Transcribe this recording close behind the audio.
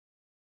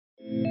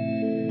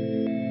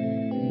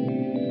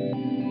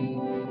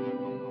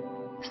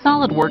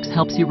Solidworks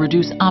helps you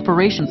reduce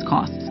operations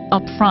costs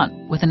up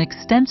front with an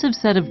extensive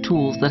set of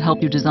tools that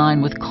help you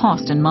design with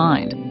cost in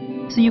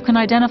mind, so you can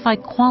identify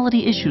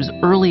quality issues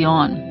early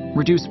on,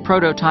 reduce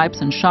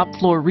prototypes and shop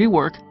floor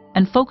rework,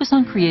 and focus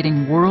on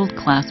creating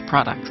world-class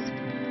products.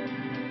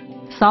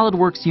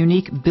 Solidworks'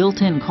 unique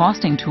built-in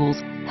costing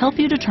tools help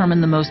you determine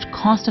the most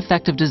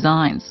cost-effective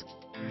designs,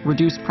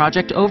 reduce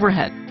project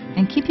overhead,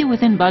 and keep you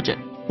within budget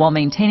while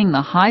maintaining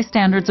the high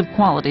standards of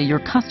quality your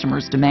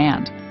customers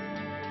demand.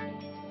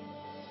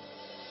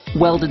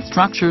 Welded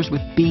structures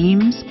with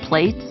beams,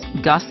 plates,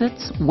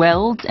 gussets,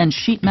 welds, and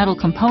sheet metal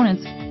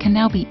components can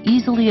now be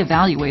easily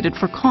evaluated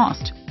for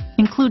cost,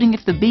 including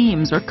if the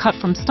beams are cut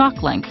from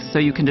stock length so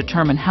you can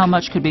determine how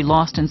much could be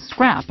lost in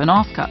scrap and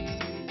offcuts.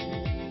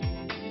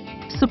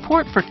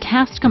 Support for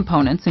cast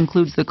components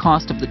includes the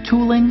cost of the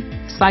tooling,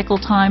 cycle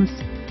times,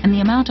 and the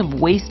amount of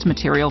waste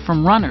material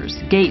from runners,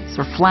 gates,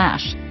 or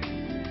flash,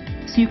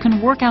 so you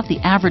can work out the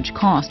average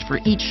cost for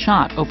each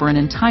shot over an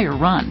entire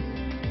run.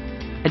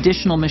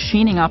 Additional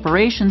machining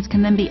operations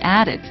can then be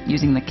added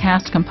using the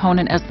cast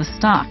component as the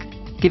stock,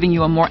 giving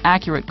you a more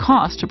accurate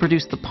cost to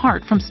produce the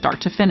part from start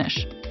to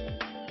finish.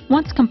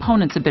 Once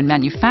components have been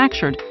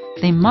manufactured,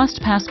 they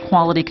must pass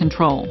quality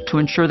control to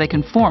ensure they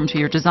conform to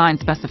your design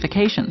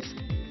specifications.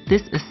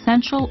 This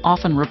essential,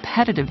 often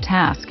repetitive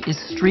task is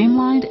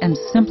streamlined and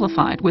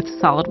simplified with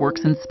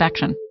Solidworks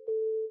Inspection.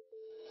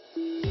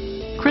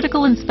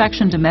 Critical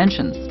inspection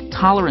dimensions,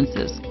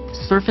 tolerances,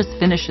 surface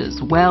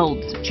finishes,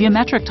 welds,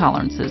 geometric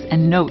tolerances,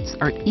 and notes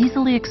are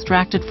easily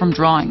extracted from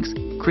drawings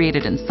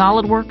created in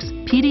SolidWorks,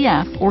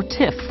 PDF, or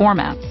TIFF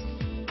formats.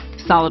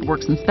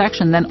 SolidWorks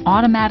Inspection then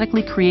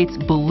automatically creates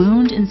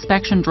ballooned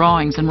inspection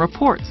drawings and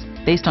reports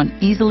based on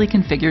easily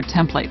configured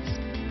templates.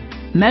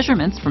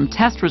 Measurements from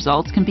test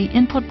results can be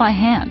input by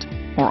hand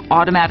or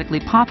automatically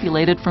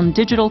populated from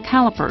digital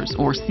calipers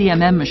or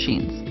CMM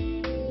machines.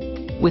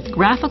 With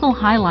graphical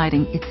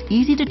highlighting, it's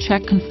easy to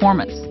check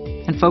conformance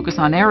and focus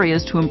on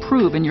areas to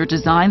improve in your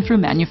design through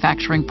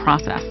manufacturing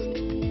process.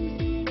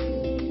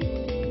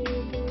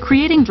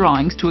 Creating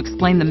drawings to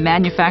explain the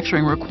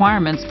manufacturing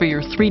requirements for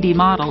your 3D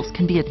models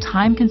can be a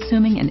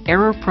time-consuming and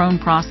error-prone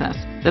process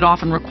that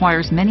often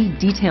requires many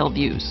detail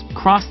views,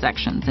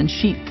 cross-sections, and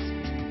sheets.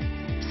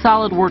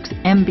 SolidWorks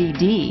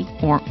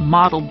MBD, or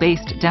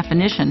Model-Based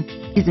Definition,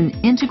 is an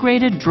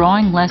integrated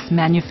drawing-less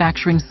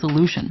manufacturing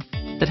solution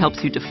that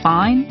helps you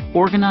define,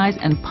 organize,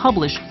 and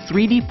publish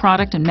 3D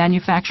product and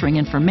manufacturing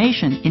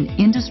information in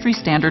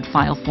industry-standard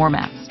file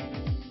formats.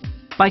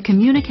 By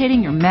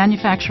communicating your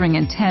manufacturing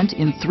intent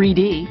in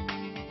 3D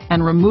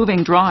and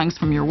removing drawings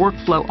from your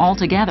workflow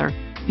altogether,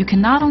 you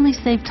can not only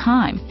save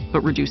time,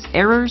 but reduce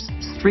errors,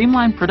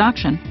 streamline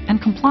production,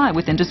 and comply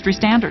with industry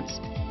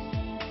standards.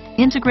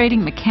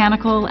 Integrating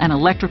mechanical and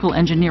electrical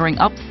engineering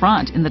up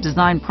front in the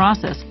design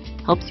process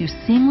helps you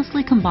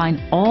seamlessly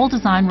combine all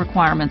design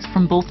requirements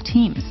from both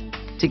teams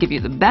to give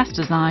you the best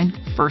design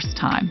first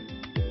time.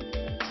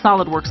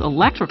 Solidworks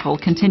Electrical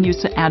continues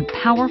to add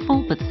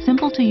powerful but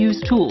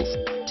simple-to-use tools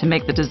to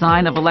make the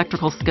design of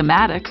electrical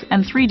schematics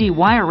and 3D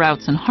wire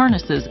routes and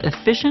harnesses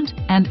efficient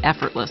and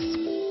effortless.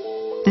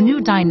 The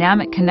new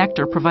dynamic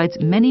connector provides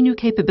many new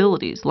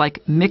capabilities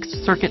like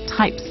mixed circuit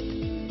types,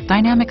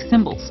 dynamic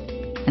symbols,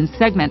 and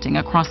segmenting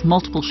across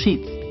multiple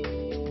sheets,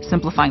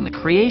 simplifying the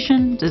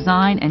creation,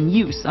 design, and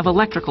use of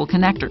electrical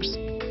connectors.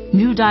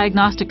 New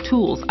diagnostic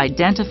tools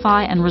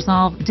identify and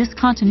resolve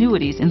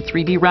discontinuities in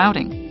 3D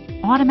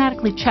routing,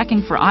 automatically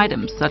checking for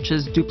items such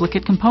as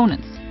duplicate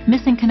components,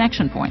 missing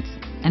connection points,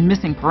 and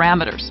missing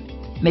parameters,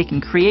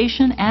 making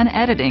creation and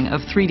editing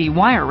of 3D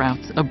wire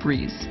routes a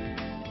breeze.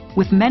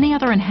 With many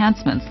other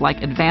enhancements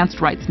like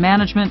advanced rights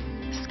management,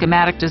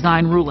 schematic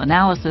design rule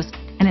analysis,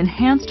 and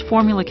enhanced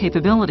formula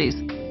capabilities,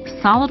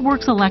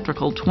 SolidWorks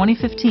Electrical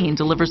 2015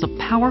 delivers a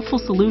powerful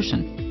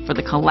solution for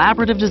the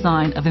collaborative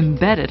design of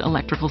embedded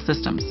electrical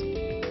systems.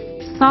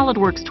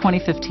 SolidWorks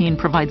 2015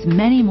 provides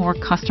many more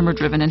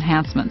customer-driven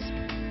enhancements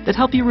that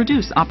help you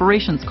reduce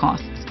operations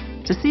costs.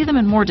 To see them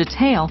in more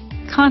detail,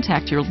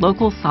 contact your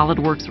local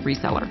SolidWorks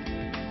reseller.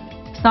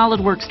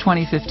 SolidWorks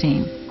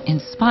 2015,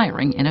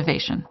 inspiring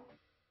innovation.